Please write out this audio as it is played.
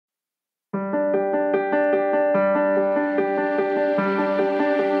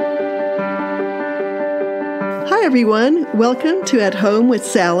everyone. Welcome to At Home with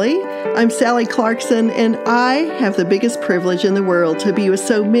Sally. I'm Sally Clarkson, and I have the biggest privilege in the world to be with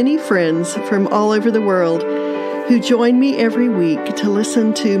so many friends from all over the world who join me every week to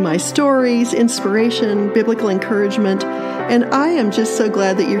listen to my stories, inspiration, biblical encouragement, and I am just so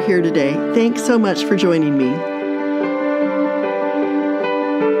glad that you're here today. Thanks so much for joining me.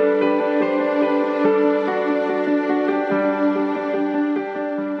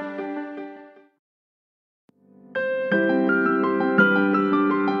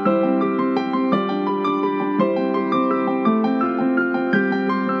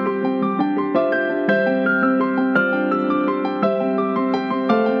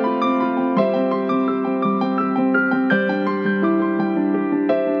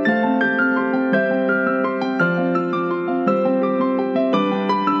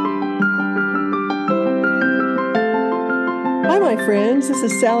 Hi, my friends. This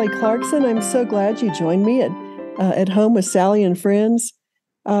is Sally Clarkson. I'm so glad you joined me at Home with Sally and Friends.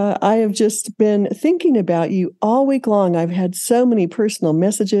 I have just been thinking about you all week long. I've had so many personal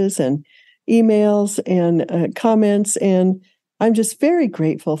messages and emails and comments, and I'm just very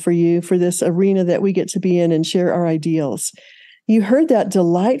grateful for you for this arena that we get to be in and share our ideals. You heard that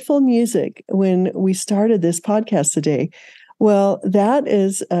delightful music when we started this podcast today. Well, that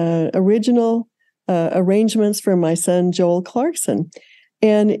is original arrangements from my son, Joel Clarkson.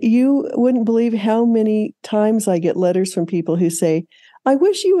 And you wouldn't believe how many times I get letters from people who say, I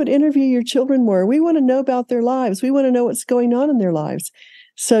wish you would interview your children more. We want to know about their lives. We want to know what's going on in their lives.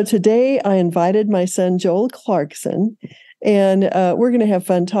 So today I invited my son, Joel Clarkson, and we're going to have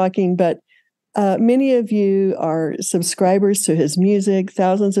fun talking. But many of you are subscribers to his music.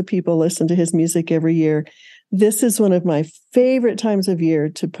 Thousands of people listen to his music every year. This is one of my favorite times of year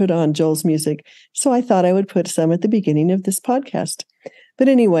to put on Joel's music, so I thought I would put some at the beginning of this podcast. But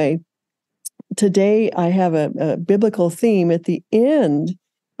anyway, today I have a biblical theme at the end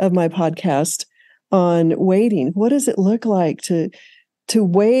of my podcast on waiting. What does it look like to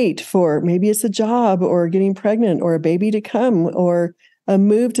wait for, maybe it's a job or getting pregnant or a baby to come or a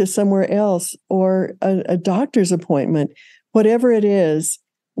move to somewhere else or a doctor's appointment, whatever it is.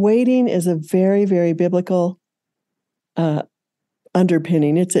 Waiting is a very, very biblical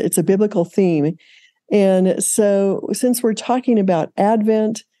underpinning. It's a biblical theme. And so since we're talking about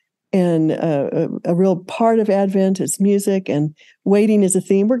Advent and a real part of Advent is music and waiting is a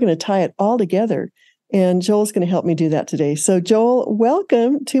theme, we're going to tie it all together. And Joel's going to help me do that today. So Joel,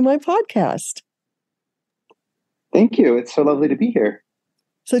 welcome to my podcast. Thank you. It's so lovely to be here.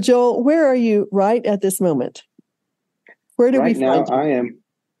 So Joel, where are you right at this moment? Where do we find you?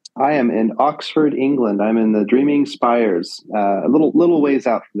 I am in Oxford, England. I'm in the Dreaming Spires, a little ways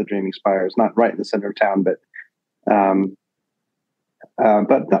out from the Dreaming Spires, not right in the center of town, but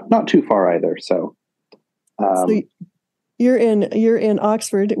not too far either. So you're in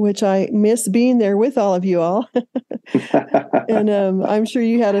Oxford, which I miss being there with all of you all. And I'm sure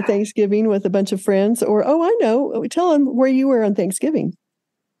you had a Thanksgiving with a bunch of friends. Or I know, tell them where you were on Thanksgiving.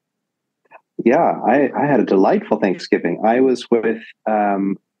 Yeah, I had a delightful Thanksgiving. I was with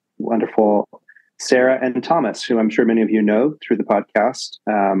wonderful Sarah and Thomas, who I'm sure many of you know through the podcast,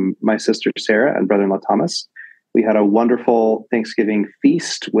 my sister Sarah and brother-in-law Thomas. We had a wonderful Thanksgiving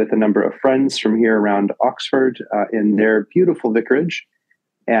feast with a number of friends from here around Oxford in their beautiful vicarage,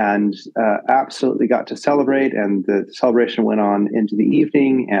 and absolutely got to celebrate. And the celebration went on into the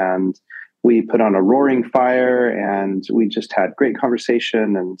evening, and we put on a roaring fire, and we just had great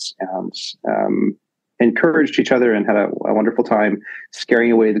conversation and encouraged each other and had a wonderful time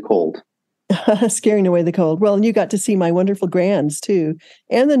scaring away the cold. Scaring away the cold. Well, and you got to see my wonderful grands too,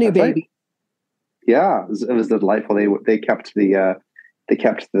 and the new baby. Right. Yeah, it was delightful. They kept the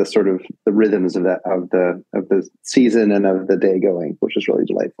sort of the rhythms of the season and of the day going, which was really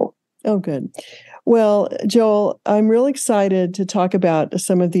delightful. Oh, good. Well, Joel, I'm really excited to talk about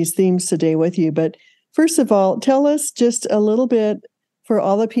some of these themes today with you. But first of all, tell us just a little bit for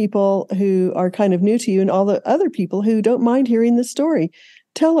all the people who are kind of new to you and all the other people who don't mind hearing the story.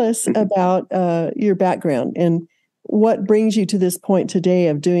 Tell us about your background and what brings you to this point today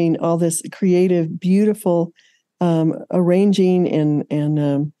of doing all this creative, beautiful arranging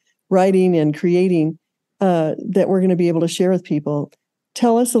and writing and creating that we're going to be able to share with people.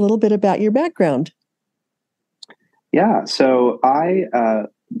 Tell us a little bit about your background. Yeah, so I,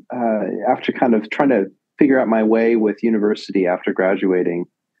 after kind of trying to figure out my way with university after graduating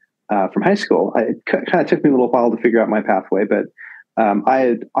from high school, it kind of took me a little while to figure out my pathway, but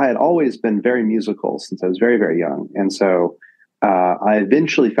I had always been very musical since I was very, very young. And so I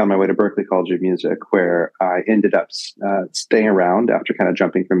eventually found my way to Berklee College of Music, where I ended up staying around after kind of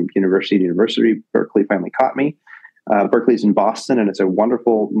jumping from university to university. Berklee finally caught me. Berkeley's in Boston, and it's a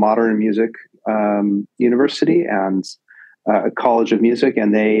wonderful modern music university and a college of music.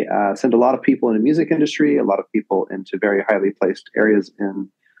 And they send a lot of people in the music industry, a lot of people into very highly placed areas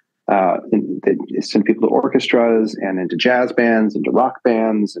they send people to orchestras and into jazz bands, into rock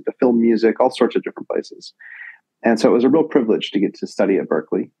bands, into film music, all sorts of different places. And so it was a real privilege to get to study at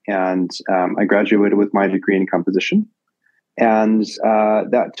Berkeley. And I graduated with my degree in composition. And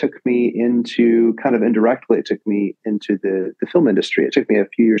that took me into kind of indirectly, it took me into the film industry. It took me a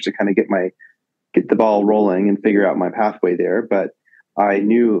few years to kind of get the ball rolling and figure out my pathway there. But I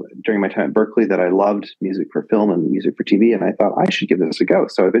knew during my time at Berkeley that I loved music for film and music for TV, and I thought I should give this a go.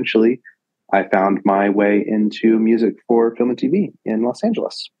 So eventually I found my way into music for film and TV in Los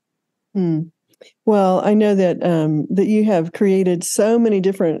Angeles. Hmm. Well, I know that that you have created so many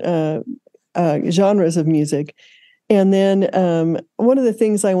different genres of music. And then one of the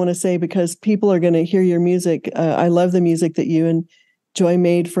things I want to say, because people are going to hear your music, I love the music that you and Joy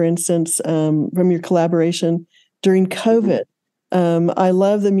made, for instance, from your collaboration during COVID. I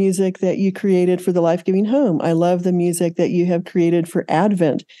love the music that you created for the Life Giving Home. I love the music that you have created for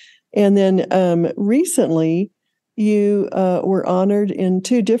Advent. And then recently, you were honored in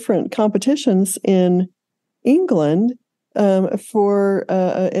 2 different competitions in England for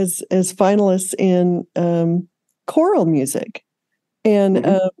as finalists in choral music, and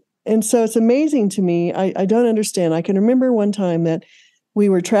so it's amazing to me. I don't understand. I can remember one time that we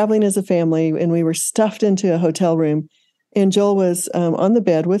were traveling as a family and we were stuffed into a hotel room, and Joel was on the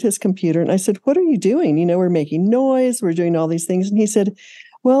bed with his computer, and I said, "What are you doing? You know, we're making noise, we're doing all these things," and he said,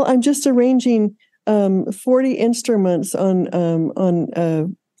 "Well, I'm just arranging 40 instruments on a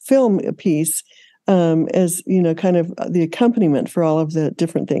film piece." As you know, kind of the accompaniment for all of the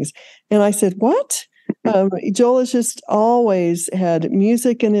different things. And I said, "What?" Joel has just always had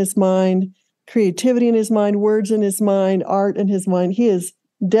music in his mind, creativity in his mind, words in his mind, art in his mind. He is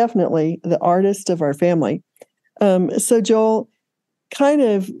definitely the artist of our family. So Joel, kind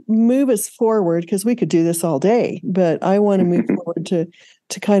of move us forward, because we could do this all day, but I want to move forward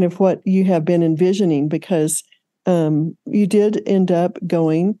to kind of what you have been envisioning, because you did end up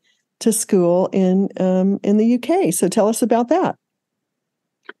going to school in the UK. So tell us about that.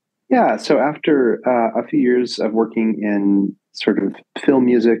 Yeah, so after a few years of working in sort of film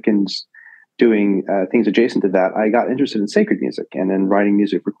music and doing things adjacent to that, I got interested in sacred music and in writing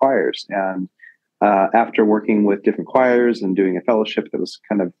music for choirs. And after working with different choirs and doing a fellowship that was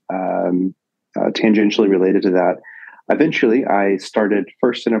kind of tangentially related to that, eventually I started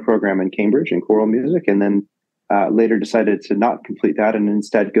first in a program in Cambridge in choral music, and then later decided to not complete that and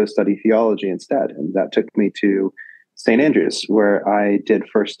instead go study theology instead. And that took me to St. Andrews, where I did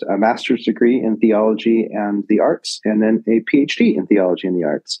first a master's degree in theology and the arts, and then a PhD in theology and the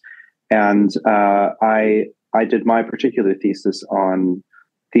arts. And I did my particular thesis on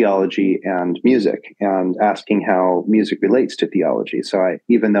theology and music, and asking how music relates to theology. So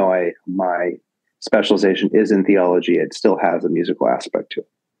even though my specialization is in theology, it still has a musical aspect to it.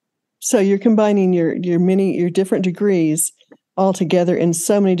 So you're combining your different degrees all together in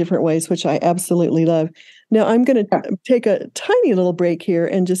so many different ways, which I absolutely love. Now, I'm going to take a tiny little break here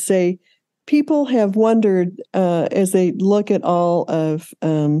and just say, people have wondered as they look at all of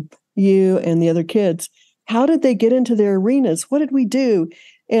you and the other kids, how did they get into their arenas? What did we do?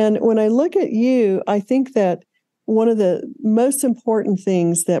 And when I look at you, I think that one of the most important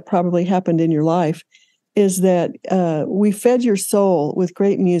things that probably happened in your life is that we fed your soul with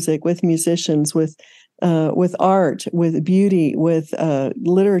great music, with musicians, with art, with beauty, with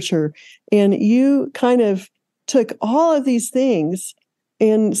literature. And you kind of took all of these things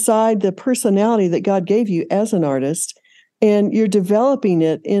inside the personality that God gave you as an artist, and you're developing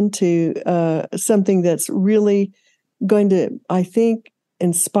it into something that's really going to, I think,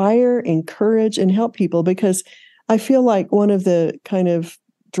 inspire, encourage, and help people. Because I feel like one of the kind of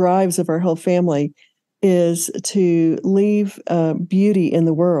drives of our whole family is to leave beauty in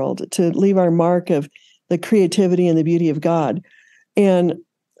the world, to leave our mark of the creativity and the beauty of God. And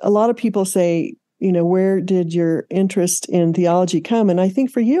a lot of people say, you know, where did your interest in theology come? And I think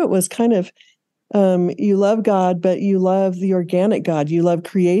for you, it was kind of, you love God, but you love the organic God. You love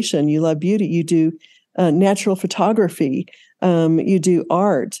creation. You love beauty. You do natural photography. You do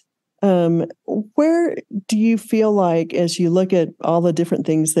art. Where do you feel like, as you look at all the different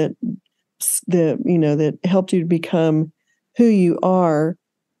things that that helped you to become who you are,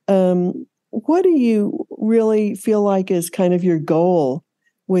 what do you really feel like is kind of your goal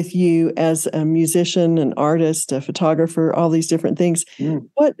with you as a musician, an artist, a photographer, all these different things?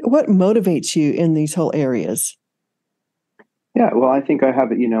 What motivates you in these whole areas? Yeah, well, I think I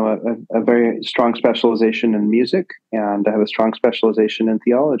have, a very strong specialization in music, and I have a strong specialization in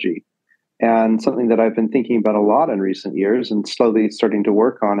theology. And something that I've been thinking about a lot in recent years and slowly starting to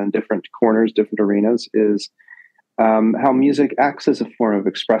work on in different corners, different arenas, is how music acts as a form of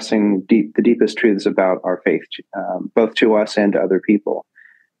expressing the deepest truths about our faith, both to us and to other people.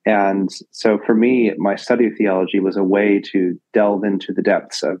 And so for me, my study of theology was a way to delve into the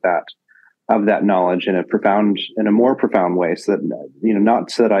depths of that knowledge in a more profound way, so that, not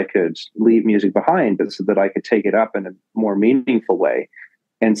so that I could leave music behind, but so that I could take it up in a more meaningful way.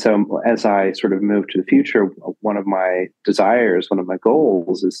 And so as I sort of move to the future, one of my desires, one of my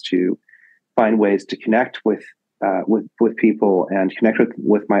goals, is to find ways to connect with people, and connect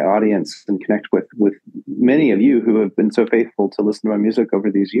with my audience, and connect with many of you who have been so faithful to listen to my music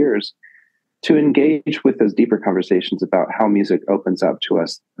over these years, to engage with those deeper conversations about how music opens up to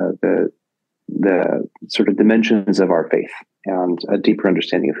us the sort of dimensions of our faith, and a deeper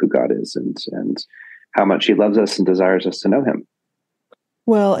understanding of who God is, and how much He loves us and desires us to know Him.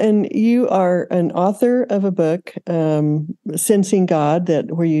 Well, and you are an author of a book, Sensing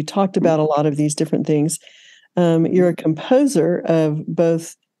God, where you talked about a lot of these different things. You're a composer of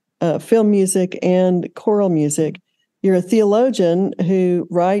both film music and choral music. You're a theologian who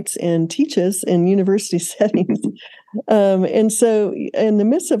writes and teaches in university settings. And so, in the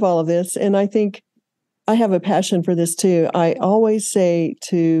midst of all of this, and I think I have a passion for this too, I always say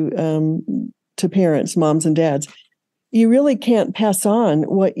to parents, moms and dads, you really can't pass on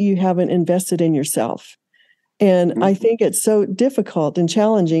what you haven't invested in yourself. And I think it's so difficult and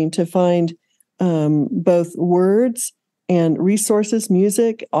challenging to find both words and resources,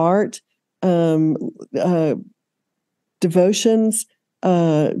 music, art, devotions,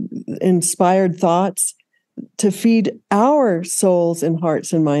 inspired thoughts to feed our souls and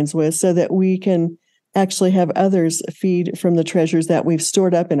hearts and minds with, so that we can actually have others feed from the treasures that we've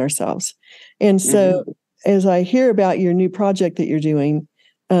stored up in ourselves. And so as I hear about your new project that you're doing,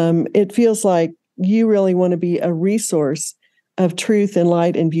 it feels like you really want to be a resource of truth and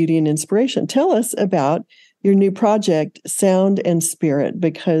light and beauty and inspiration. Tell us about your new project, Sound and Spirit,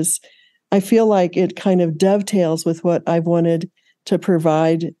 because I feel like it kind of dovetails with what I've wanted to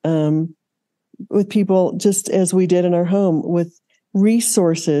provide with people, just as we did in our home, with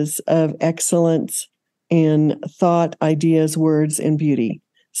resources of excellence and thought, ideas, words, and beauty.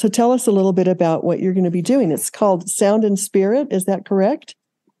 So tell us a little bit about what you're going to be doing. It's called Sound and Spirit. Is that correct?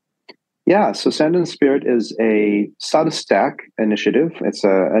 Yeah, so Sound and Spirit is a Substack initiative. It's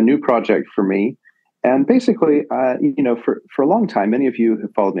a new project for me. And basically, for a long time, many of you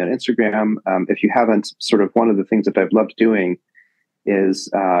have followed me on Instagram. If you haven't, sort of one of the things that I've loved doing is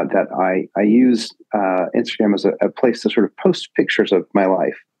that I use Instagram as a place to sort of post pictures of my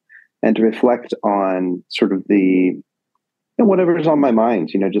life, and to reflect on sort of whatever is on my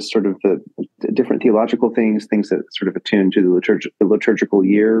mind, just sort of the different theological things that sort of attune to the liturgical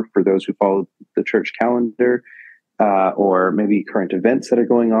year for those who follow the church calendar, or maybe current events that are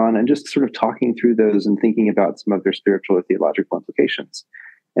going on, and just sort of talking through those and thinking about some of their spiritual or theological implications.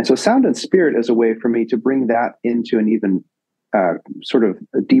 And so Sound and Spirit is a way for me to bring that into an even sort of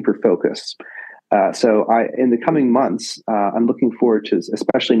a deeper focus. So in the coming months, I'm looking forward to,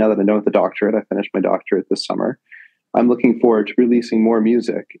 especially now that I know with the doctorate, I finished my doctorate this summer, I'm looking forward to releasing more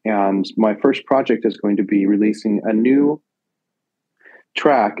music. And my first project is going to be releasing a new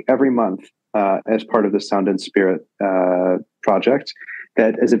track every month as part of the Sound and Spirit project,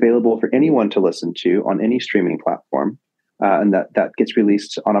 that is available for anyone to listen to on any streaming platform. And that gets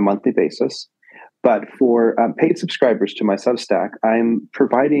released on a monthly basis. But for paid subscribers to my Substack, I'm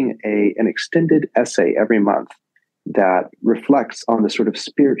providing an extended essay every month that reflects on the sort of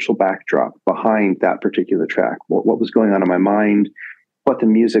spiritual backdrop behind that particular track. What was going on in my mind, what the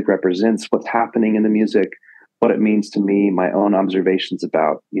music represents, what's happening in the music, what it means to me, my own observations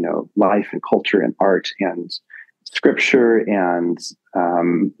about, life and culture and art and scripture, and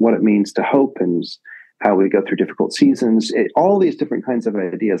what it means to hope, and how we go through difficult seasons. All these different kinds of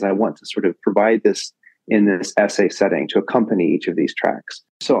ideas, I want to sort of provide this in this essay setting to accompany each of these tracks.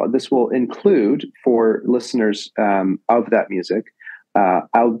 So this will include, for listeners of that music,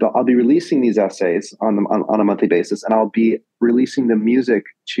 I'll be releasing these essays on a monthly basis, and I'll be releasing the music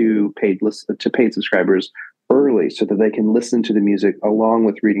to paid subscribers early, so that they can listen to the music along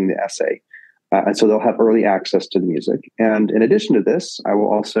with reading the essay, and so they'll have early access to the music. And in addition to this, I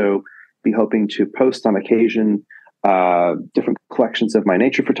will also be hoping to post on occasion different collections of my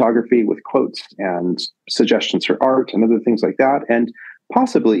nature photography with quotes and suggestions for art and other things like that. And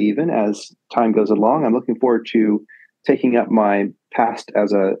possibly even as time goes along, I'm looking forward to taking up my past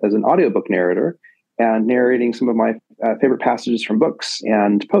as an audiobook narrator and narrating some of my favorite passages from books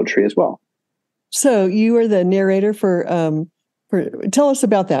and poetry as well. So you are the narrator for tell us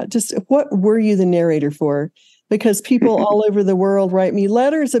about that. Just what were you the narrator for? Because people all over the world write me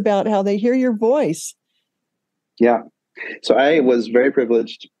letters about how they hear your voice. Yeah. So I was very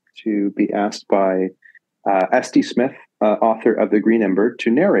privileged to be asked by S.D. Smith, author of The Green Ember, to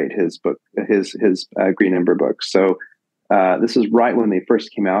narrate his book, his Green Ember book. So this is right when they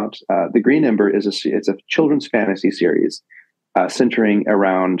first came out. The Green Ember it's a children's fantasy series centering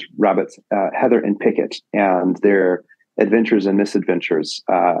around rabbits Heather and Pickett and their adventures and misadventures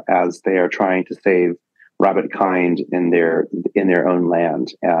as they are trying to save rabbit kind in their own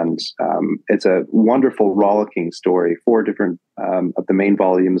land. And it's a wonderful, rollicking story. 4 different of the main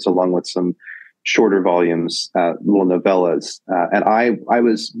volumes, along with some shorter volumes, little novellas. And I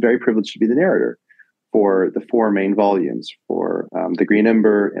was very privileged to be the narrator for the 4 main volumes for The Green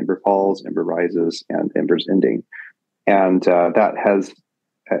Ember, Ember Falls, Ember Rises, and Ember's Ending. And that has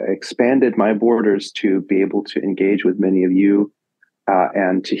expanded my borders to be able to engage with many of you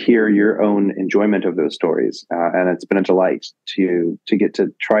and to hear your own enjoyment of those stories. And it's been a delight to get to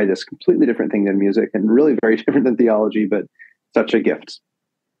try this completely different thing than music, and really very different than theology, but such a gift.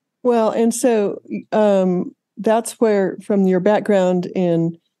 Well, and so that's where, from your background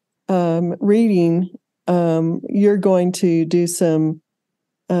in reading, you're going to do some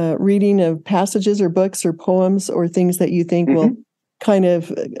reading of passages or books or poems or things that you think will kind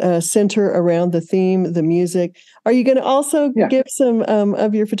of center around the theme, the music. Are you going to also give some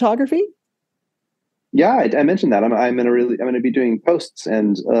of your photography? Yeah, I mentioned that. I'm going to be doing posts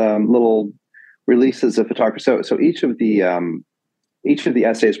and little releases of photography. So each of the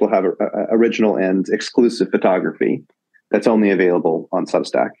essays will have original and exclusive photography that's only available on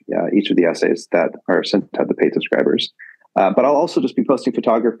Substack. Each of the essays that are sent to the paid subscribers. But I'll also just be posting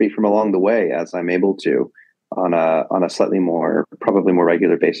photography from along the way as I'm able to on a slightly probably more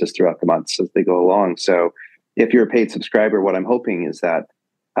regular basis throughout the months as they go along. So if you're a paid subscriber, what I'm hoping is that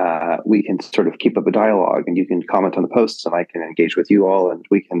we can sort of keep up a dialogue, and you can comment on the posts, and I can engage with you all, and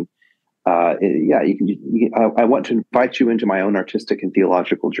we can, I want to invite you into my own artistic and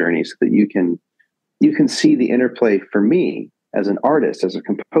theological journey so that you can see the interplay for me as an artist, as a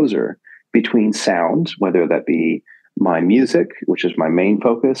composer, between sound, whether that be my music, which is my main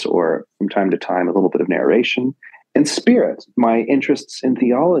focus, or from time to time a little bit of narration, and spirit, my interests in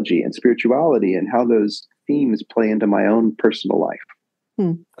theology and spirituality, and how those themes play into my own personal life.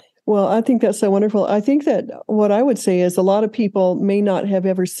 Well, I think that's so wonderful. I think that what I would say is a lot of people may not have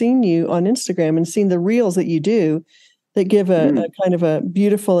ever seen you on Instagram and seen the reels that you do that give a kind of a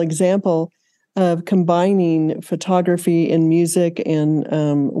beautiful example of combining photography and music and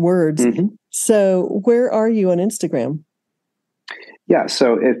words. So where are you on Instagram? Yeah,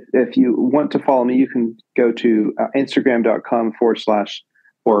 so if you want to follow me, you can go to Instagram.com/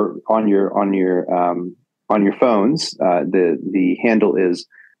 or on your phones. The handle is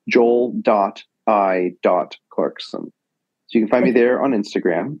joel.i.clarkson. So you can find me there on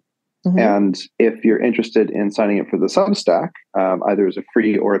Instagram. And if you're interested in signing up for the Substack, either as a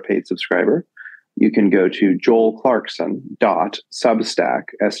free or a paid subscriber, you can go to joelclarkson.substack,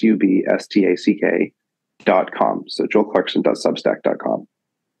 substack.com. So joelclarkson.substack.com.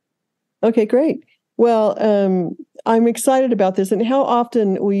 Okay, great. Well, I'm excited about this. And how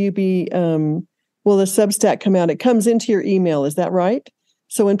often will you be, will the Substack come out? It comes into your email, is that right?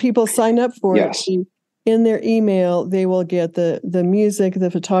 So when people sign up for it, in their email, they will get the music, the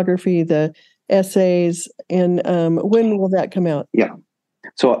photography, the essays. And when will that come out? Yeah.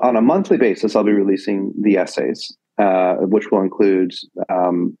 So on a monthly basis, I'll be releasing the essays, which will include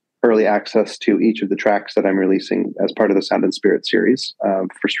early access to each of the tracks that I'm releasing as part of the Sound and Spirit series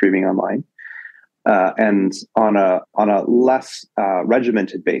for streaming online. And on a less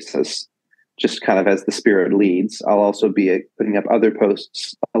regimented basis, just kind of as the Spirit leads, I'll also be putting up other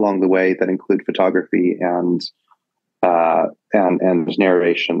posts along the way that include photography and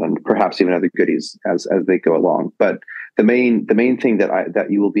narration, and perhaps even other goodies as they go along. But the main thing that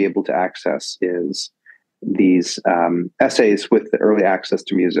you will be able to access is these essays with the early access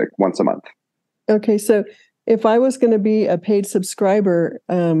to music once a month. Okay, so if I was going to be a paid subscriber,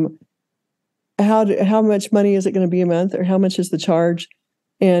 how much money is it going to be a month, or how much is the charge,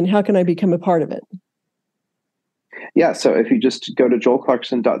 and how can I become a part of it? Yeah, so if you just go to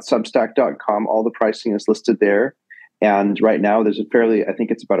joelclarkson.substack.com, all the pricing is listed there. And right now, there's I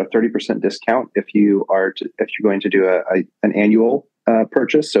think it's about a 30% discount if you're going to do an annual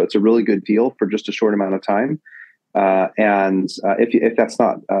purchase. So it's a really good deal for just a short amount of time. And if that's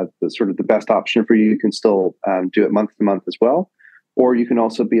not the best option for you, you can still do it month to month as well. Or you can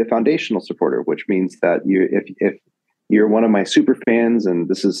also be a foundational supporter, which means that if you're one of my super fans and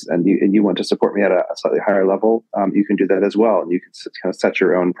you want to support me at a slightly higher level, you can do that as well, and you can kind of set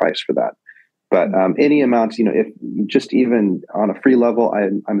your own price for that. But any amount, if just even on a free level,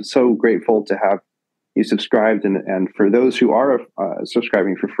 I'm so grateful to have you subscribed, and for those who are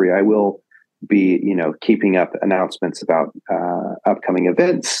subscribing for free, I will be keeping up announcements about upcoming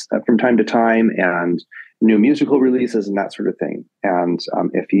events from time to time, and new musical releases and that sort of thing. And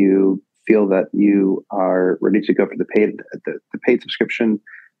if you feel that you are ready to go for the paid subscription,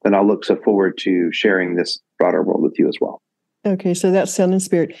 then I'll look so forward to sharing this broader world with you as well. Okay, so that's Sound and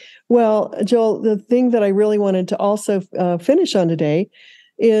Spirit. Well, Joel, the thing that I really wanted to also finish on today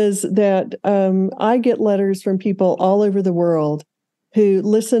is that I get letters from people all over the world who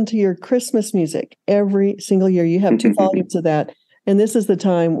listen to your Christmas music every single year. You have 2 volumes of that. And this is the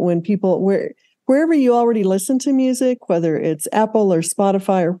time when people, wherever you already listen to music, whether it's Apple or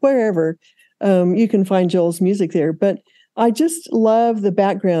Spotify or wherever, you can find Joel's music there. But I just love the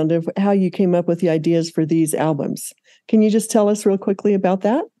background of how you came up with the ideas for these albums. Can you just tell us real quickly about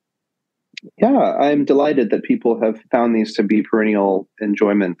that? Yeah, I'm delighted that people have found these to be perennial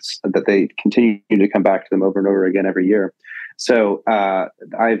enjoyments, that they continue to come back to them over and over again every year. So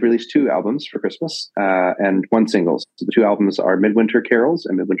I've released 2 albums for Christmas and 1 single. So the 2 albums are Midwinter Carols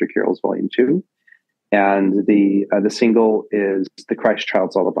and Midwinter Carols Volume 2. And the single is The Christ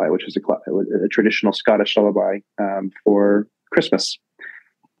Child's Lullaby, which is a traditional Scottish lullaby for Christmas.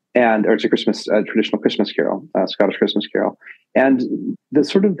 Or it's a traditional Christmas carol, Scottish Christmas carol. And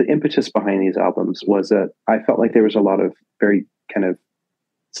the impetus behind these albums was that I felt like there was a lot of very kind of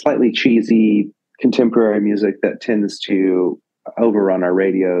slightly cheesy contemporary music that tends to overrun our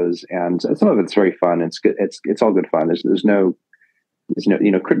radios, and some of it's very fun. It's good. It's all good fun. There's no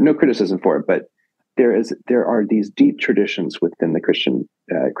criticism for it, but there are these deep traditions within the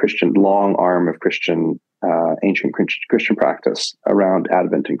Christian long arm of Christian ancient Christian practice around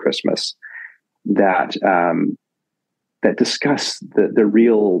Advent and Christmas that discuss the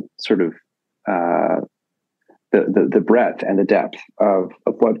real sort of the breadth and the depth of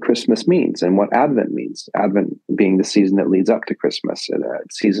what Christmas means and what Advent means. Advent being the season that leads up to Christmas, a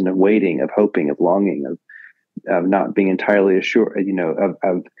season of waiting, of hoping, of longing, of not being entirely assured,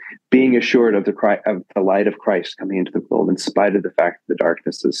 of being assured of the light of Christ coming into the world, in spite of the fact that the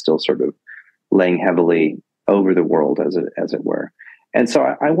darkness is still sort of laying heavily over the world, as it were. And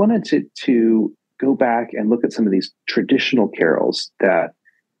so I wanted to go back and look at some of these traditional carols that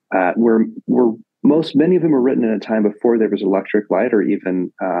were many of them were written in a time before there was electric light or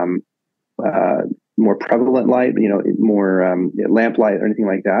even more prevalent light, more lamp light or anything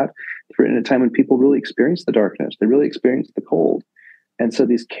like that. It's written at a time when people really experienced the darkness. They really experienced the cold. And so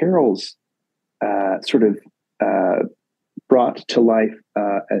these carols brought to life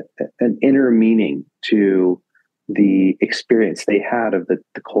an inner meaning to the experience they had of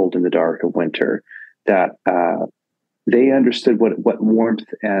the cold and the dark of winter, that they understood what warmth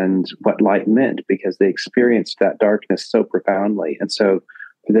and what light meant because they experienced that darkness so profoundly. And so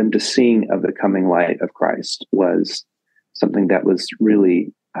for them to sing of the coming light of Christ was something that was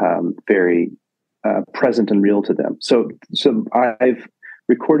really very present and real to them. So I've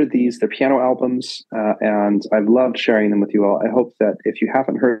recorded these, they're piano albums, and I've loved sharing them with you all. I hope that if you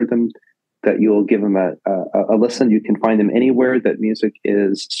haven't heard them, that you'll give them a listen. You can find them anywhere that music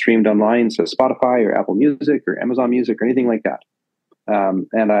is streamed online, so Spotify or Apple Music or Amazon Music or anything like that.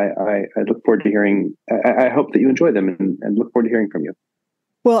 And I look forward to hearing, I hope that you enjoy them and look forward to hearing from you.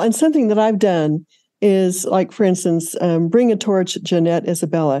 Well, and something that I've done is, like, for instance, Bring a Torch, Jeanette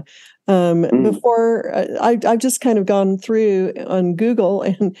Isabella. Before, I've just kind of gone through on Google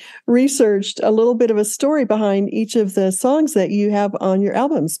and researched a little bit of a story behind each of the songs that you have on your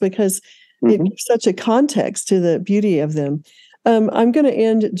albums, because it gives such a context to the beauty of them. I'm going to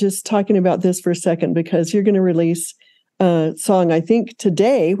end just talking about this for a second, because you're going to release a song, I think,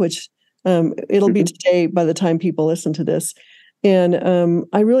 today, which it'll be today by the time people listen to this. And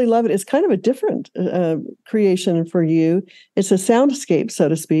I really love it. It's kind of a different creation for you. It's a soundscape, so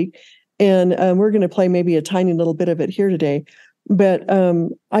to speak. And we're going to play maybe a tiny little bit of it here today. But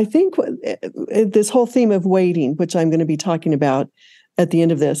I think this whole theme of waiting, which I'm going to be talking about at the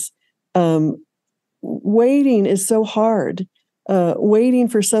end of this, waiting is so hard. Waiting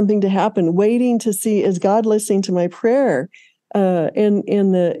for something to happen, waiting to see, is God listening to my prayer? And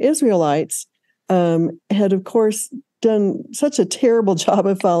the Israelites had, of course, done such a terrible job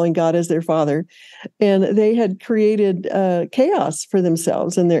of following God as their father, and they had created chaos for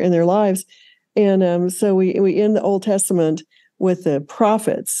themselves in their lives. And so we end the Old Testament with the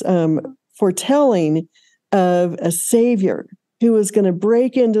prophets foretelling of a Savior who was going to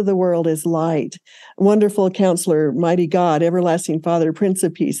break into the world as light, wonderful counselor, mighty God, everlasting Father, Prince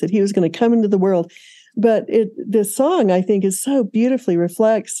of Peace, that he was going to come into the world. But this song, I think, is so beautifully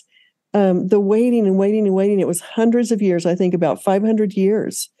reflects the waiting and waiting and waiting. It was hundreds of years, I think about 500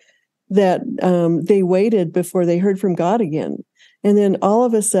 years, that they waited before they heard from God again. And then all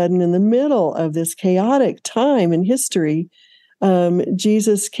of a sudden, in the middle of this chaotic time in history,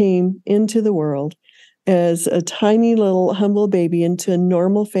 Jesus came into the world as a tiny little humble baby into a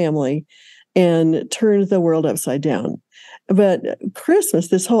normal family and turned the world upside down. But Christmas,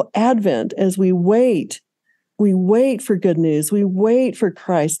 this whole Advent, as we wait for good news. We wait for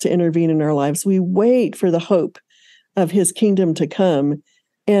Christ to intervene in our lives. We wait for the hope of his kingdom to come.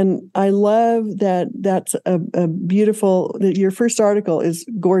 And I love that that's a beautiful, that your first article is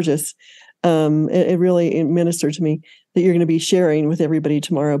gorgeous. It really ministered to me that you're going to be sharing with everybody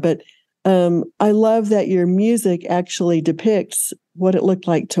tomorrow. But I love that your music actually depicts what it looked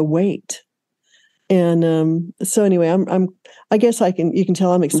like to wait. And so anyway, I guess you can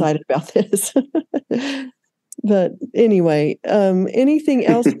tell I'm excited about this. But anyway, anything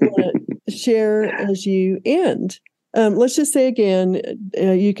else you want to share as you end? Let's just say again,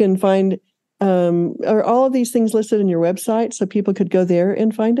 you can find, are all of these things listed on your website so people could go there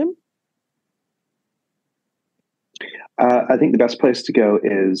and find them? I think the best place to go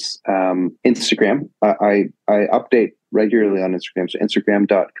is Instagram. I update regularly on Instagram. So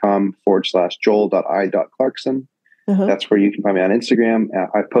Instagram.com/joel.i.clarkson. That's where you can find me on Instagram.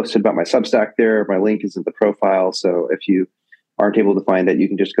 I've posted about my Substack there. My link is in the profile. So if you aren't able to find it, you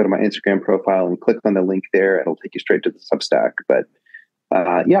can just go to my Instagram profile and click on the link there. It'll take you straight to the Substack. But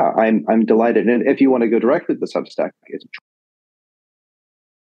yeah, I'm delighted. And if you want to go directly to the Substack, it's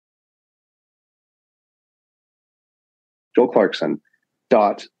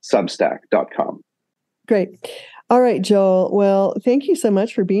joelclarkson.substack.com. Great. All right, Joel. Well, thank you so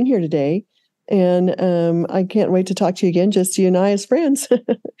much for being here today. And I can't wait to talk to you again, just you and I as friends.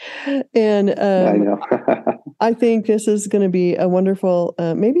 And I know. I think this is going to be a wonderful,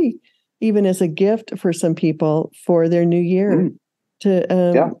 maybe even as a gift for some people for their new year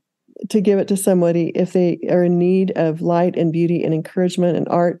to give it to somebody if they are in need of light and beauty and encouragement and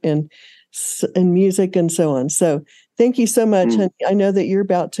art and music and so on. So thank you so much. Honey. I know that you're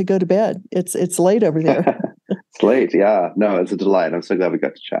about to go to bed. It's late over there. It's late. Yeah. No, it's a delight. I'm so glad we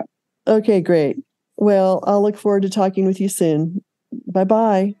got to chat. Okay, great. Well, I'll look forward to talking with you soon.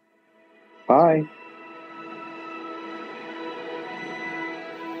 Bye-bye. Bye.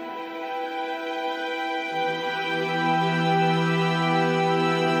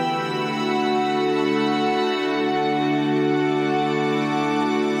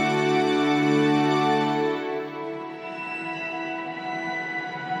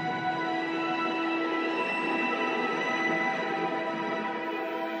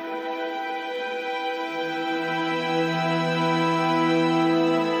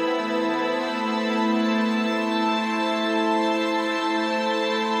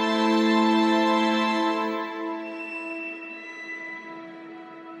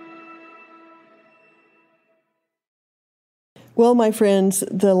 Well, my friends,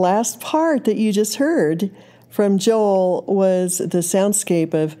 the last part that you just heard from Joel was the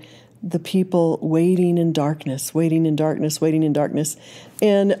soundscape of the people waiting in darkness, waiting in darkness, waiting in darkness.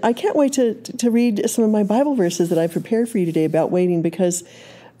 And I can't wait to read some of my Bible verses that I prepared for you today about waiting, because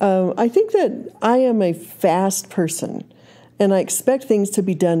I think that I am a fast person and I expect things to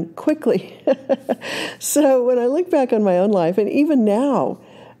be done quickly. So when I look back on my own life, and even now,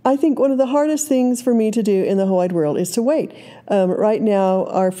 I think one of the hardest things for me to do in the whole wide world is to wait. Right now,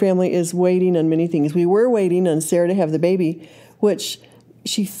 our family is waiting on many things. We were waiting on Sarah to have the baby, which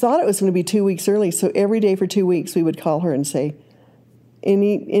she thought it was going to be 2 weeks early. So every day for 2 weeks, we would call her and say,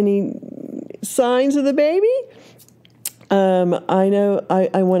 any signs of the baby? I know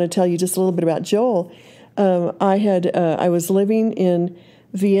I want to tell you just a little bit about Joel. I was living in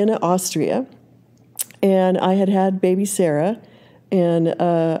Vienna, Austria, and I had baby Sarah. And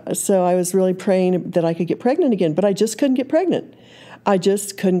so I was really praying that I could get pregnant again, but I just couldn't get pregnant.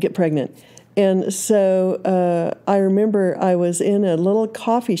 And so I remember I was in a little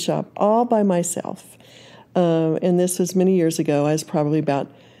coffee shop all by myself. And this was many years ago. I was probably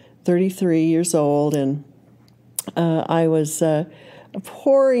about 33 years old, and I was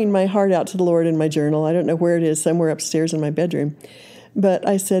pouring my heart out to the Lord in my journal. I don't know where it is, somewhere upstairs in my bedroom. But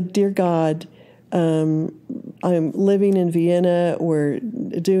I said, "Dear God, I'm living in Vienna. We're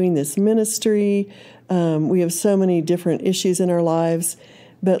doing this ministry. We have so many different issues in our lives.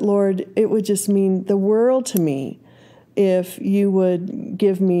 But Lord, it would just mean the world to me if you would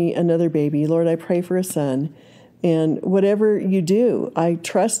give me another baby. Lord, I pray for a son. And whatever you do, I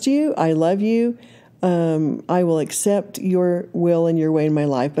trust you. I love you. I will accept your will and your way in my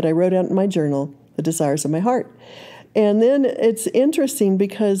life. But I wrote out in my journal the desires of my heart. And then it's interesting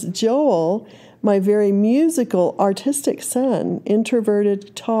because Joel, my very musical, artistic son,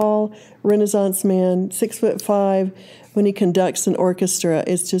 introverted, tall, Renaissance man, 6'5", when he conducts an orchestra,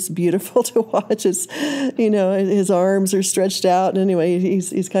 it's just beautiful to watch. It's, his arms are stretched out. And anyway,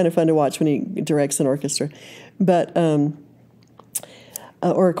 he's kind of fun to watch when he directs an orchestra, but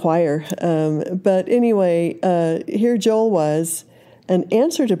or a choir. But anyway, here Joel was, an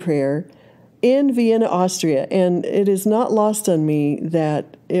answer to prayer in Vienna, Austria. And it is not lost on me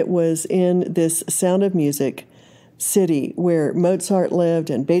that it was in this Sound of Music city where Mozart lived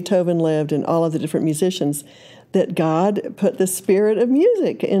and Beethoven lived and all of the different musicians that God put the spirit of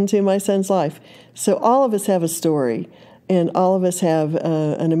music into my son's life. So all of us have a story, and all of us have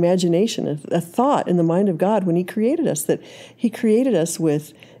an imagination, a thought in the mind of God when he created us, that he created us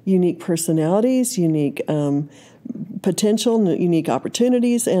with unique personalities, unique potential, unique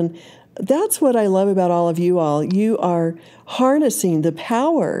opportunities. And that's what I love about all of you all. You are harnessing the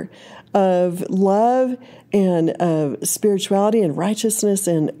power of love and spirituality and righteousness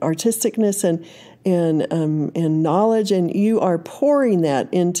and artisticness and knowledge, and you are pouring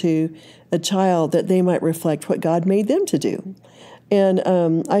that into a child that they might reflect what God made them to do. And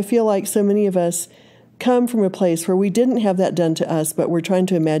I feel like so many of us come from a place where we didn't have that done to us, but we're trying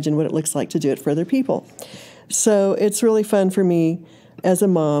to imagine what it looks like to do it for other people. So it's really fun for me as a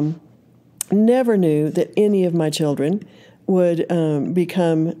mom. Never knew that any of my children would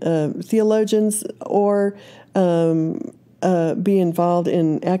become theologians or be involved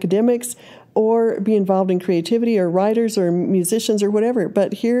in academics or be involved in creativity or writers or musicians or whatever.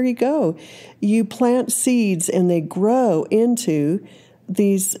 But here you go. You plant seeds and they grow into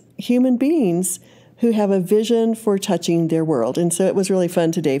these human beings who have a vision for touching their world. And so it was really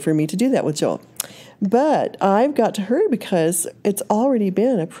fun today for me to do that with Joel. But I've got to hurry because it's already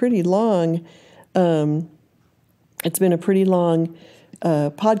been a pretty long podcast.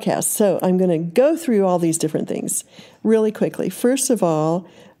 So I'm going to go through all these different things really quickly. First of all,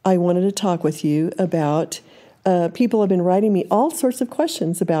 I wanted to talk with you about people have been writing me all sorts of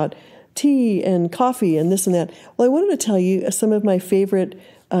questions about tea and coffee and this and that. Well, I wanted to tell you some of my favorite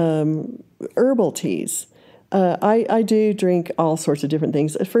herbal teas. I do drink all sorts of different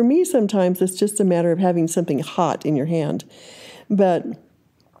things. For me, sometimes it's just a matter of having something hot in your hand. But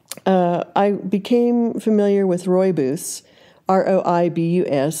I became familiar with rooibos,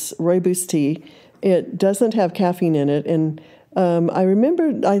 Roibus, rooibos tea. It doesn't have caffeine in it, and I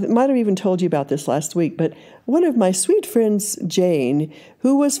remember, I might have even told you about this last week, but one of my sweet friends, Jane,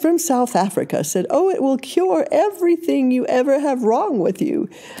 who was from South Africa, said, "Oh, it will cure everything you ever have wrong with you."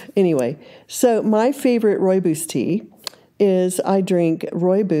 Anyway, so my favorite rooibos tea is I drink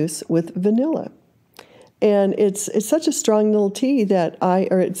rooibos with vanilla. And it's such a strong little tea that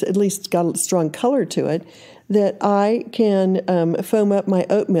it's at least got a strong color to it, that I can foam up my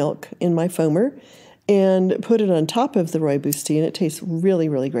oat milk in my foamer and put it on top of the rooibos tea, and it tastes really,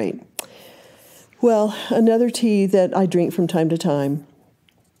 really great. Well, another tea that I drink from time to time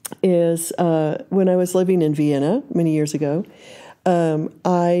is when I was living in Vienna many years ago,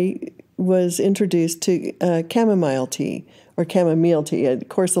 I was introduced to chamomile tea or chamomile tea. Of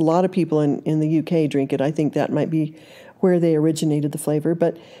course, a lot of people in the UK drink it. I think that might be where they originated the flavor.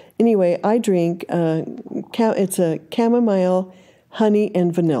 But anyway, I drink, it's a chamomile, honey,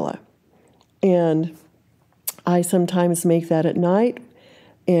 and vanilla. And I sometimes make that at night,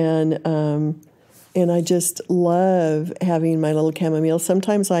 and I just love having my little chamomile.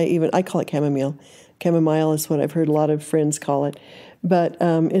 Sometimes I call it chamomile. Chamomile is what I've heard a lot of friends call it. But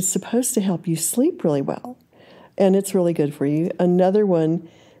it's supposed to help you sleep really well, and it's really good for you. Another one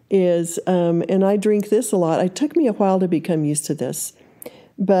is, and I drink this a lot. It took me a while to become used to this,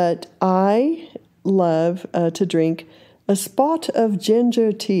 but I love to drink a spot of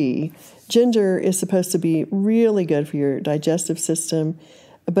ginger tea. Ginger is supposed to be really good for your digestive system,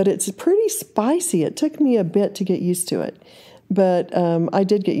 but it's pretty spicy. It took me a bit to get used to it, but I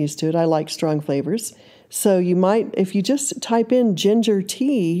did get used to it. I like strong flavors. So you might, if you just type in ginger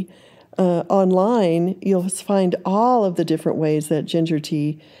tea online, you'll find all of the different ways that ginger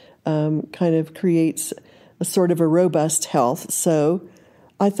tea kind of creates a sort of a robust health. So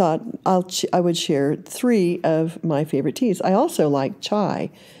I thought I would share 3 of my favorite teas. I also like chai,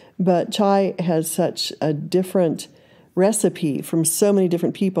 but chai has such a different recipe from so many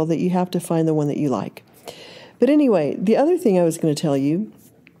different people that you have to find the one that you like. But anyway, the other thing I was going to tell you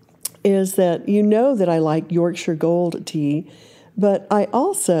is that you know that I like Yorkshire Gold tea, but I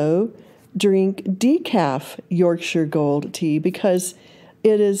also drink decaf Yorkshire Gold tea because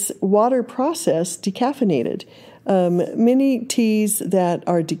it is water processed, decaffeinated. Many teas that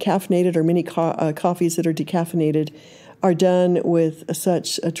are decaffeinated or many coffees that are decaffeinated are done with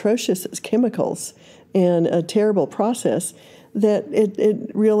such atrocious chemicals and a terrible process that it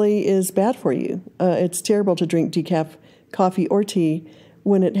really is bad for you. It's terrible to drink decaf coffee or tea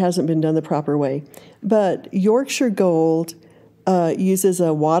when it hasn't been done the proper way. But Yorkshire Gold uses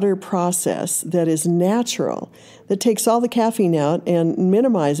a water process that is natural, that takes all the caffeine out and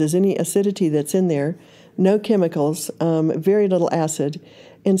minimizes any acidity that's in there, no chemicals, very little acid.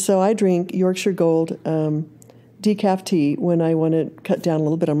 And so I drink Yorkshire Gold decaf tea when I want to cut down a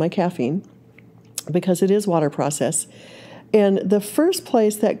little bit on my caffeine because it is water process. And the first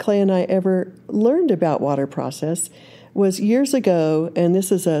place that Clay and I ever learned about water process was years ago, and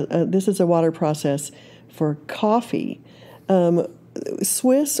this is a water process for coffee.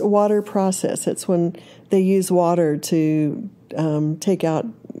 Swiss water process. It's when they use water to take out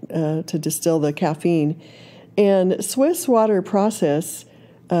to distill the caffeine. And Swiss water process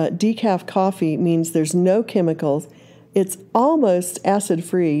decaf coffee means there's no chemicals. It's almost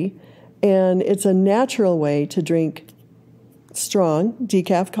acid-free, and it's a natural way to drink strong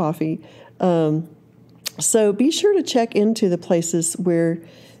decaf coffee. So be sure to check into the places where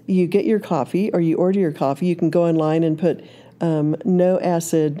you get your coffee or you order your coffee. You can go online and put no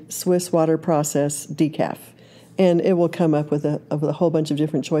acid Swiss water process decaf, and it will come up with a whole bunch of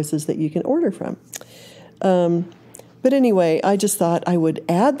different choices that you can order from. But anyway, I just thought I would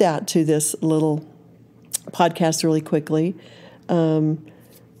add that to this little podcast really quickly.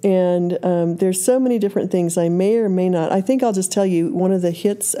 There's so many different things I may or may not. I think I'll just tell you one of the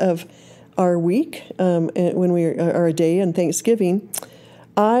hits of our week when we are our day on Thanksgiving.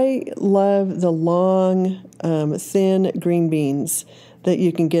 I love the long, thin green beans that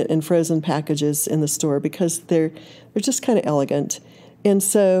you can get in frozen packages in the store because they're just kind of elegant. And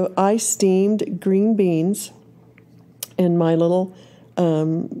so I steamed green beans in my little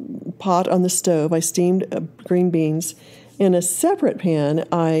pot on the stove. I steamed green beans. In a separate pan,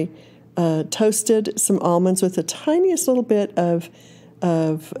 I toasted some almonds with the tiniest little bit of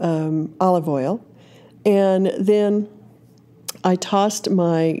olive oil, and then I tossed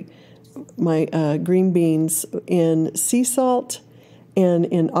my green beans in sea salt and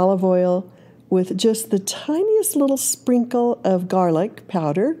in olive oil with just the tiniest little sprinkle of garlic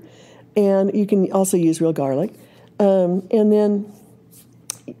powder, and you can also use real garlic, and then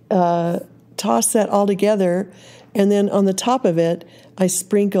toss that all together, and then on the top of it, I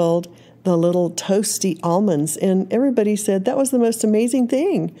sprinkled the little toasty almonds, and everybody said that was the most amazing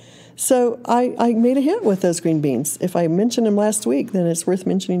thing. So I made a hit with those green beans. If I mentioned them last week, then it's worth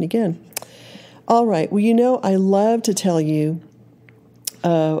mentioning again. All right. Well, I love to tell you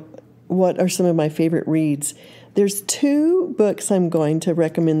what are some of my favorite reads. There's 2 books I'm going to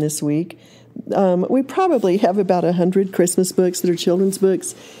recommend this week. We probably have about 100 Christmas books that are children's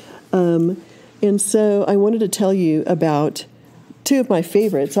books. And so I wanted to tell you about 2 of my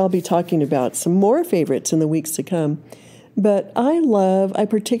favorites. I'll be talking about some more favorites in the weeks to come. But I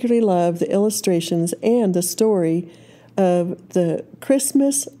particularly love the illustrations and the story of the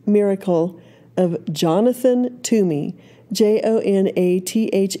Christmas Miracle of Jonathan Toomey, Jonathan,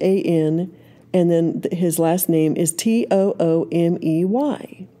 and then his last name is Toomey.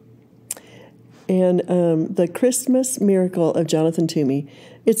 And the Christmas Miracle of Jonathan Toomey.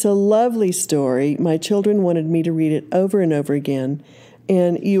 It's a lovely story. My children wanted me to read it over and over again,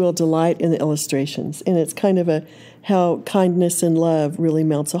 and you will delight in the illustrations. And it's kind of how kindness and love really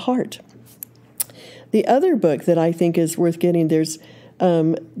melts a heart. The other book that I think is worth getting, there's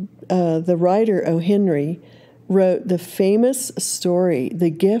the writer O. Henry wrote the famous story,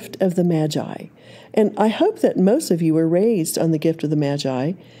 The Gift of the Magi. And I hope that most of you were raised on The Gift of the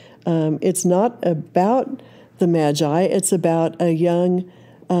Magi. It's not about the Magi. It's about a young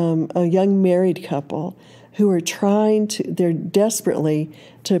married couple who are they're desperately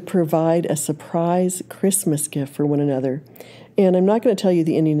to provide a surprise Christmas gift for one another. And I'm not going to tell you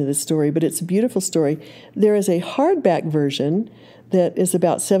the ending of the story, but it's a beautiful story. There is a hardback version that is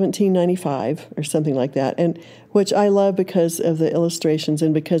about $17.95 or something like that, and which I love because of the illustrations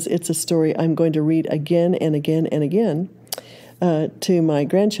and because it's a story I'm going to read again and again and again to my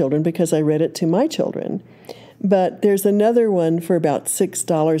grandchildren because I read it to my children. But there's another one for about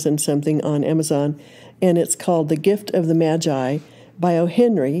 $6 and something on Amazon, and it's called The Gift of the Magi by O.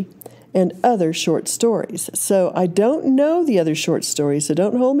 Henry and Other Short Stories. So I don't know the other short stories, so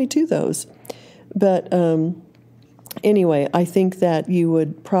don't hold me to those. But anyway, I think that you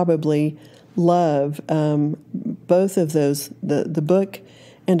would probably love both of those, the book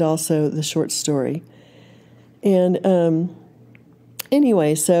and also the short story. And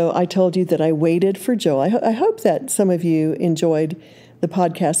anyway, so I told you that I waited for Joel. I hope that some of you enjoyed the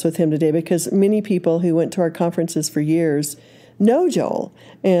podcast with him today, because many people who went to our conferences for years know Joel.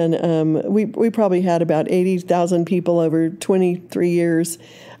 And we probably had about 80,000 people over 23 years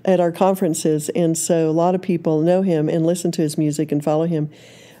at our conferences. And so a lot of people know him and listen to his music and follow him.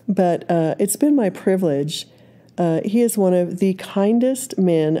 But it's been my privilege. He is one of the kindest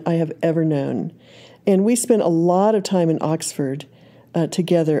men I have ever known. And we spent a lot of time in Oxford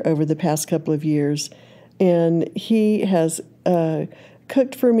together over the past couple of years. And he has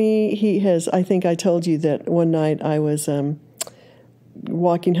cooked for me. I think I told you that one night I was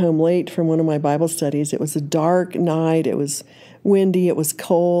walking home late from one of my Bible studies. It was a dark night. It was windy. It was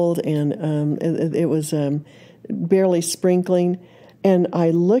cold. And it was barely sprinkling. And I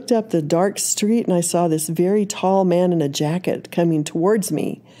looked up the dark street and I saw this very tall man in a jacket coming towards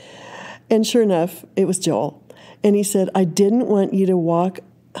me. And sure enough, it was Joel. And he said, "I didn't want you to walk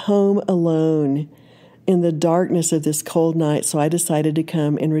home alone in the darkness of this cold night, so I decided to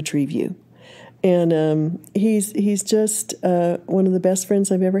come and retrieve you." And he's just one of the best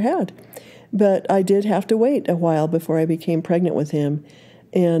friends I've ever had. But I did have to wait a while before I became pregnant with him.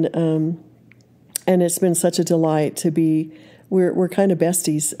 And it's been such a delight to be, we're kind of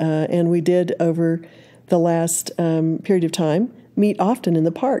besties. And we did, over the last period of time, meet often in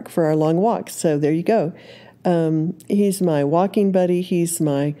the park for our long walks. So there you go. He's my walking buddy. He's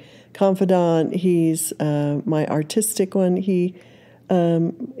my confidant. He's my artistic one. He's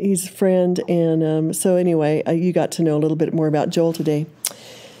a friend. And so anyway, you got to know a little bit more about Joel today.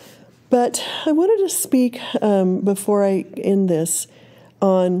 But I wanted to speak before I end this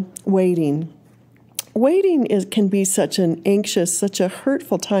on waiting. Waiting can be such an anxious, such a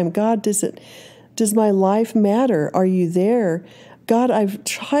hurtful time. God, does my life matter? Are you there? God, I've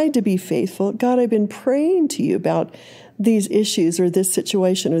tried to be faithful. God, I've been praying to you about these issues or this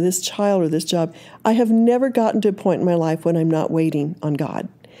situation or this child or this job. I have never gotten to a point in my life when I'm not waiting on God.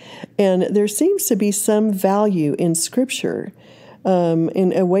 And there seems to be some value in Scripture.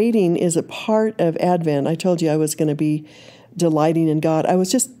 And waiting is a part of Advent. I told you I was going to be delighting in God. I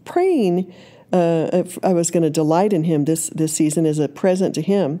was just praying I was going to delight in Him this season as a present to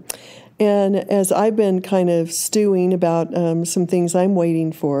Him. And as I've been kind of stewing about some things I'm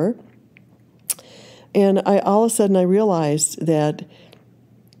waiting for, and all of a sudden I realized that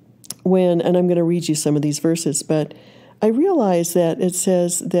and I'm going to read you some of these verses, but I realized that it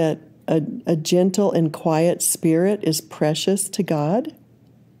says that a gentle and quiet spirit is precious to God.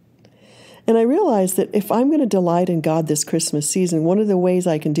 And I realized that if I'm going to delight in God this Christmas season, one of the ways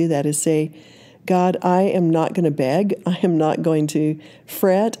I can do that is say, God, I am not going to beg. I am not going to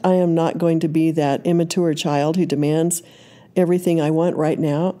fret. I am not going to be that immature child who demands everything I want right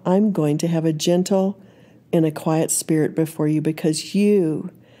now. I'm going to have a gentle and a quiet spirit before you, because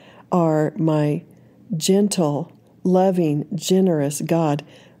you are my gentle, loving, generous God.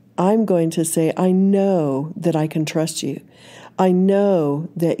 I'm going to say, I know that I can trust you. I know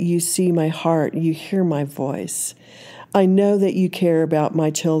that you see my heart. You hear my voice. I know that you care about my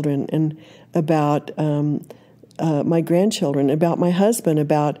children and about my grandchildren, about my husband,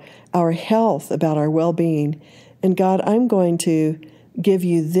 about our health, about our well-being. And God, I'm going to give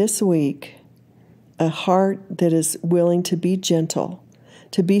you this week a heart that is willing to be gentle,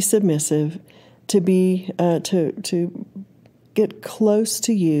 to be submissive, to be to get close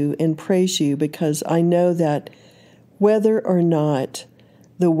to you and praise you, because I know that whether or not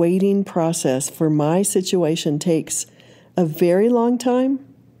the waiting process for my situation takes a very long time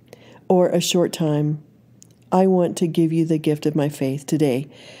or a short time, I want to give you the gift of my faith today.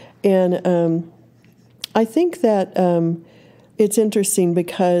 And I think that it's interesting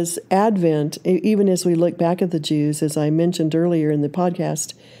because Advent, even as we look back at the Jews, as I mentioned earlier in the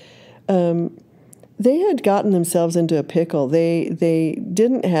podcast, they had gotten themselves into a pickle. They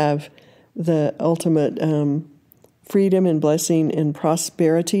didn't have the ultimate freedom and blessing and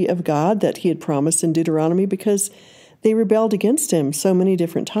prosperity of God that He had promised in Deuteronomy, because they rebelled against Him so many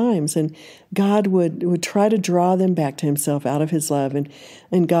different times. And God would try to draw them back to Himself out of His love.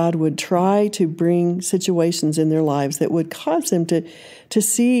 And God would try to bring situations in their lives that would cause them to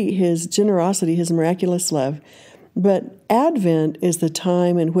see His generosity, His miraculous love. But Advent is the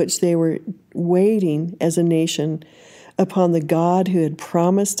time in which they were waiting as a nation upon the God who had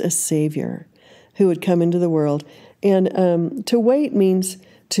promised a Savior who would come into the world. And to wait means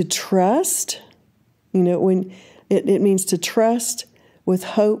to trust. When it means to trust with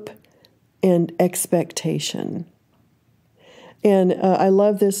hope and expectation. And I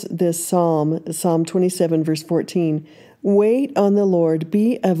love this psalm, Psalm 27, verse 14. Wait on the Lord.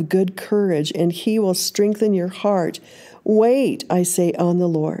 Be of good courage, and he will strengthen your heart. Wait, I say, on the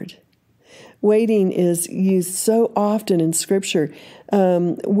Lord. Waiting is used so often in Scripture.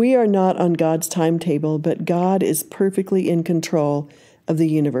 We are not on God's timetable, but God is perfectly in control of the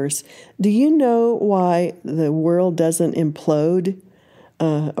universe. Do you know why the world doesn't implode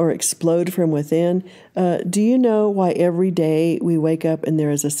or explode from within? Do you know why every day we wake up and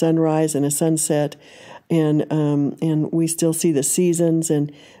there is a sunrise and a sunset, and we still see the seasons,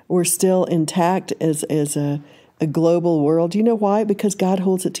 and we're still intact as a global world? Do you know why? Because God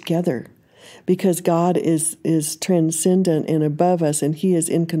holds it together. Because God is transcendent and above us, and he is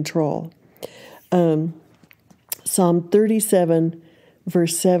in control. Psalm 37,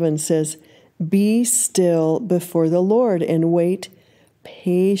 verse 7 says, "Be still before the Lord and wait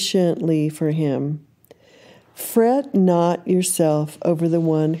patiently for him. Fret not yourself over the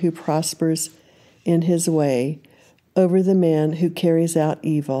one who prospers in his way, over the man who carries out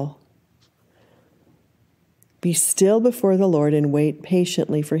evil. Be still before the Lord and wait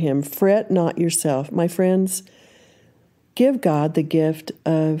patiently for him. Fret not yourself." My friends, give God the gift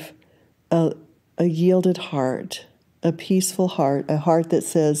of a yielded heart, a peaceful heart, a heart that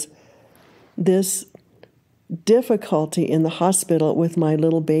says, this difficulty in the hospital with my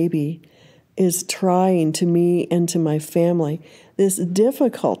little baby is trying to me and to my family. This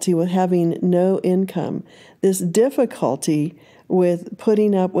difficulty with having no income, this difficulty with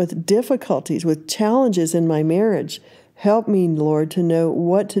putting up with difficulties, with challenges in my marriage. Help me, Lord, to know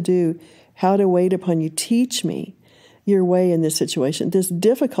what to do, how to wait upon you. Teach me your way in this situation, this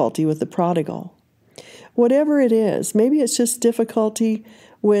difficulty with the prodigal. Whatever it is, maybe it's just difficulty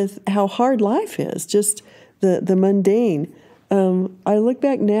with how hard life is, just the mundane. I look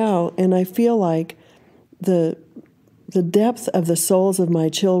back now and I feel like the depth of the souls of my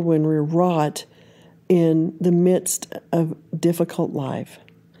children were wrought in the midst of difficult life.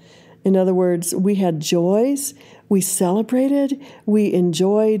 In other words, we had joys, we celebrated, we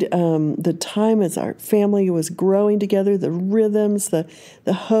enjoyed the time as our family was growing together, the rhythms, the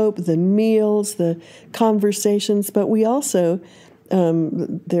hope, the meals, the conversations. But we also,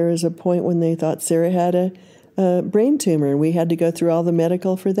 there was a point when they thought Sarah had a brain tumor, and we had to go through all the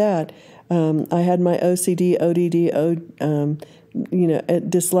medical for that. I had my OCD, ODD,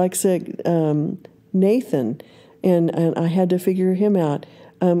 dyslexic Nathan, and I had to figure him out.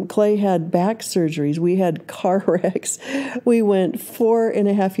 Clay had back surgeries. We had car wrecks. We went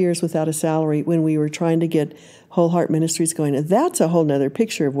 4.5 years without a salary when we were trying to get Whole Heart Ministries going. And that's a whole nother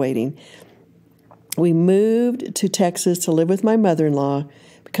picture of waiting. We moved to Texas to live with my mother-in-law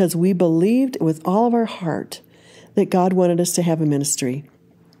because we believed with all of our heart that God wanted us to have a ministry.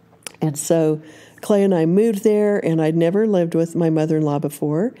 And so Clay and I moved there, and I'd never lived with my mother-in-law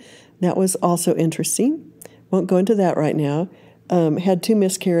before. That was also interesting. Won't go into that right now. Had 2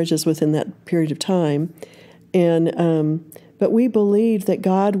 miscarriages within that period of time. But we believed that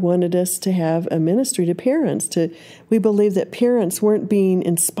God wanted us to have a ministry to parents. We believed that parents weren't being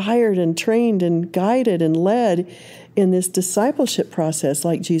inspired and trained and guided and led in this discipleship process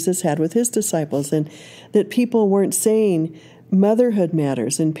like Jesus had with his disciples, and that people weren't saying motherhood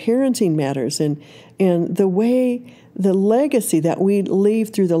matters and parenting matters, and the legacy that we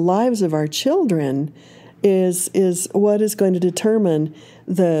leave through the lives of our children is what is going to determine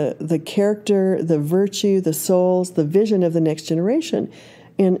the character, the virtue, the souls, the vision of the next generation.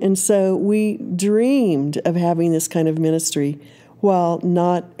 And so we dreamed of having this kind of ministry while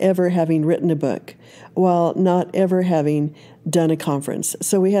not ever having written a book, while not ever having done a conference.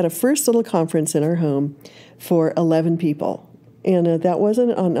 So we had a first little conference in our home for 11 people. And that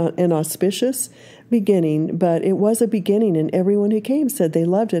wasn't an auspicious beginning, but it was a beginning, and everyone who came said they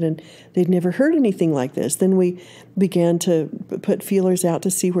loved it and they'd never heard anything like this. Then we began to put feelers out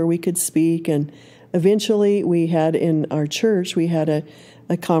to see where we could speak, and eventually we had in our church, we had a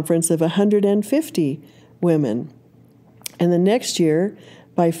conference of 150 women. And the next year,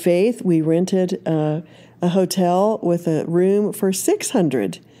 by faith, we rented a hotel with a room for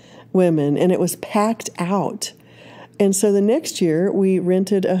 600 women, and it was packed out. And so the next year, we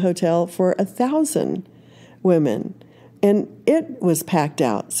rented a hotel for 1,000 women, and it was packed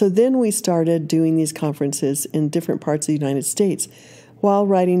out. So then we started doing these conferences in different parts of the United States while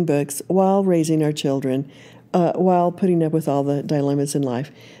writing books, while raising our children, while putting up with all the dilemmas in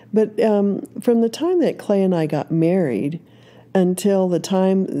life. But from the time that Clay and I got married until the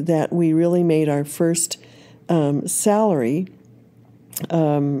time that we really made our first salary,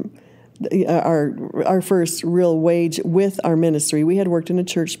 our first real wage with our ministry. We had worked in a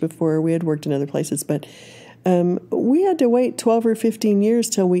church before. We had worked in other places, but we had to wait 12 or 15 years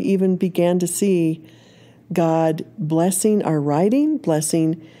till we even began to see God blessing our writing,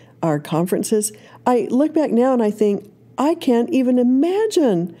 blessing our conferences. I look back now and I think, I can't even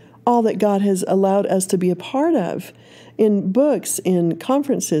imagine all that God has allowed us to be a part of in books, in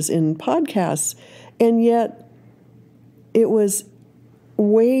conferences, in podcasts. And yet it was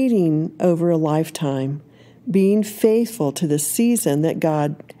waiting over a lifetime, being faithful to the season that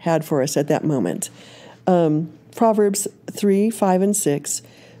God had for us at that moment. Proverbs 3, 5, and 6.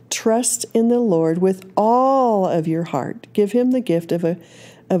 Trust in the Lord with all of your heart. Give him the gift of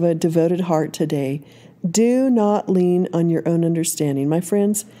a devoted heart today. Do not lean on your own understanding. My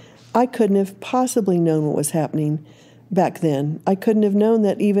friends, I couldn't have possibly known what was happening back then. I couldn't have known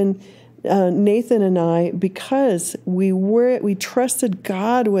that even Nathan and I, because we trusted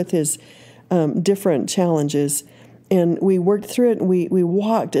God with his different challenges, and we worked through it, and we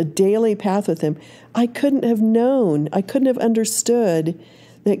walked a daily path with him. I couldn't have known, I couldn't have understood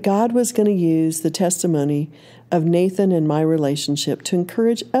that God was going to use the testimony of Nathan and my relationship to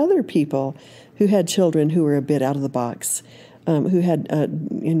encourage other people who had children who were a bit out of the box, who had,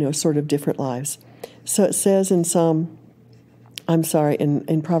 sort of different lives. So it says in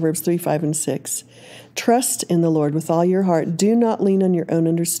Proverbs 3, 5, and 6, trust in the Lord with all your heart. Do not lean on your own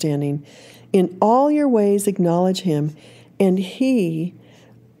understanding. In all your ways acknowledge him, and he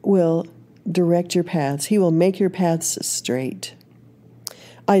will direct your paths. He will make your paths straight.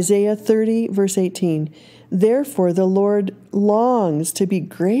 Isaiah 30, verse 18, therefore the Lord longs to be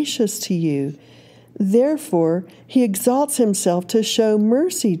gracious to you. Therefore he exalts himself to show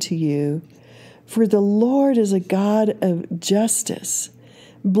mercy to you. For the Lord is a God of justice.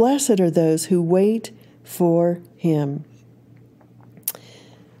 Blessed are those who wait for him.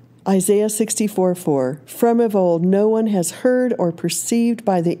 Isaiah 64, 4, from of old no one has heard or perceived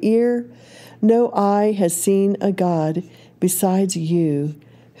by the ear, no eye has seen a God besides you,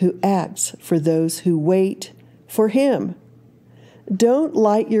 who acts for those who wait for him. Don't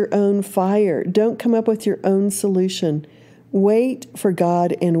light your own fire. Don't come up with your own solution. Wait for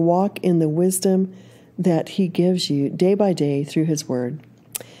God and walk in the wisdom that he gives you day by day through his word.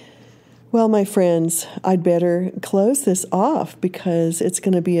 Well, my friends, I'd better close this off because it's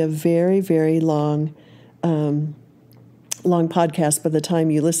going to be a very, very long podcast by the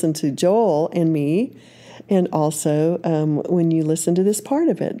time you listen to Joel and me, and also when you listen to this part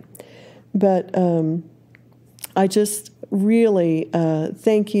of it. But I just really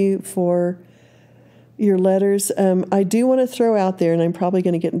thank you for your letters. I do want to throw out there, and I'm probably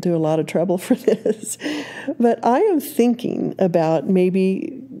going to get into a lot of trouble for this, but I am thinking about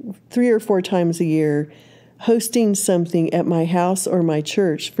maybe 3 or 4 times a year hosting something at my house or my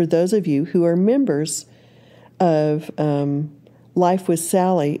church for those of you who are members of Life with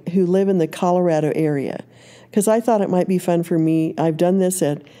Sally who live in the Colorado area. Because I thought it might be fun for me. I've done this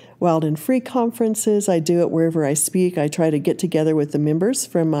at Wild and Free conferences. I do it wherever I speak. I try to get together with the members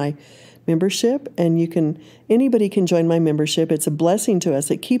from my membership, and anybody can join my membership. It's a blessing to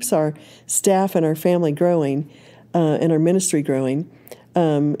us. It keeps our staff and our family growing, and our ministry growing.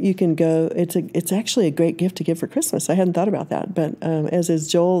 You can go. It's actually a great gift to give for Christmas. I hadn't thought about that, but as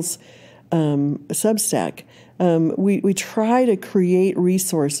is Joel's Substack, we try to create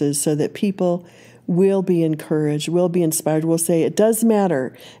resources so that people will be encouraged, will be inspired, will say, it does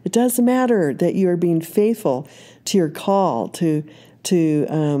matter. It does matter that you are being faithful to your call, to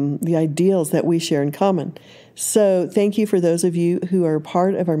the ideals that we share in common. So thank you for those of you who are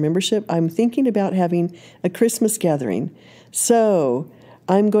part of our membership. I'm thinking about having a Christmas gathering. So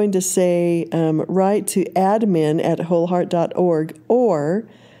I'm going to say write to admin@wholeheart.org, or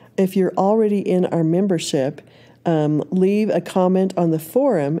if you're already in our membership, leave a comment on the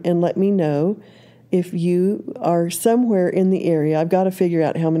forum and let me know if you are somewhere in the area. I've got to figure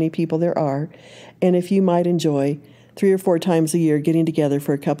out how many people there are, and if you might enjoy 3 or 4 times a year getting together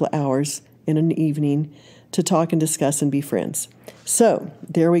for a couple of hours in an evening to talk and discuss and be friends. So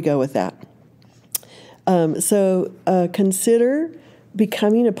there we go with that. Consider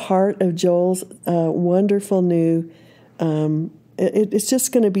becoming a part of Joel's wonderful new, it's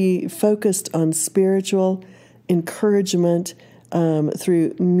just going to be focused on spiritual encouragement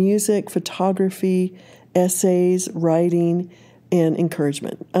through music, photography, essays, writing, and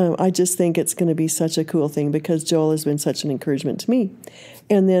encouragement. I just think it's going to be such a cool thing because Joel has been such an encouragement to me.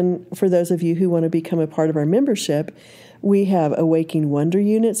 And then for those of you who want to become a part of our membership, we have Awaking Wonder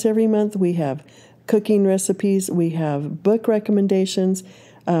units every month. We have cooking recipes. We have book recommendations.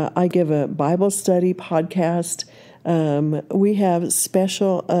 I give a Bible study podcast. We have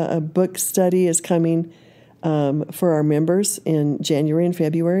special, a book study is coming for our members in January and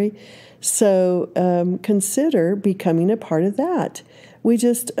February. So consider becoming a part of that. We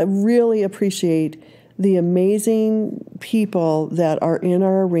just really appreciate the amazing people that are in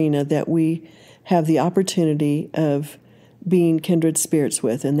our arena that we have the opportunity of being kindred spirits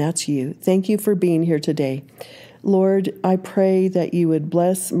with, and that's you. Thank you for being here today. Lord, I pray that you would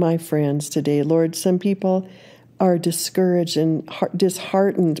bless my friends today. Lord, some people are discouraged and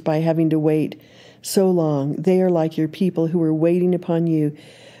disheartened by having to wait so long. They are like your people who are waiting upon you.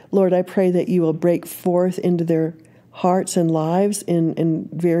 Lord, I pray that you will break forth into their hearts and lives in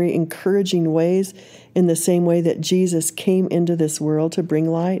very encouraging ways, in the same way that Jesus came into this world to bring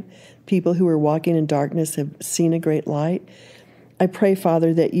light. People who are walking in darkness have seen a great light. I pray,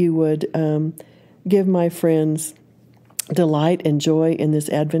 Father, that you would give my friends delight and joy in this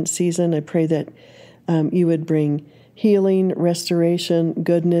Advent season. I pray that you would bring healing, restoration,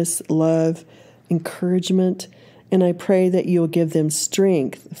 goodness, love, encouragement, and I pray that you'll give them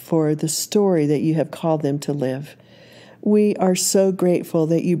strength for the story that you have called them to live. We are so grateful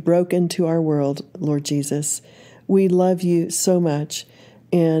that you broke into our world, Lord Jesus. We love you so much,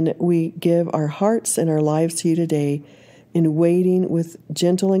 and we give our hearts and our lives to you today in waiting with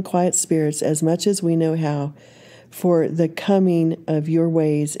gentle and quiet spirits as much as we know how for the coming of your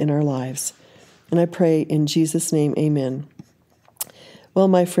ways in our lives. And I pray in Jesus' name, amen. Well,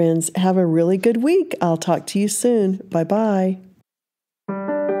 my friends, have a really good week. I'll talk to you soon. Bye-bye.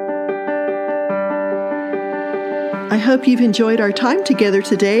 I hope you've enjoyed our time together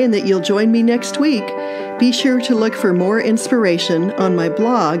today and that you'll join me next week. Be sure to look for more inspiration on my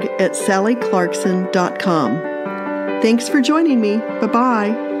blog at sallyclarkson.com. Thanks for joining me.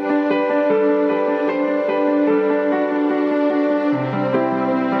 Bye-bye.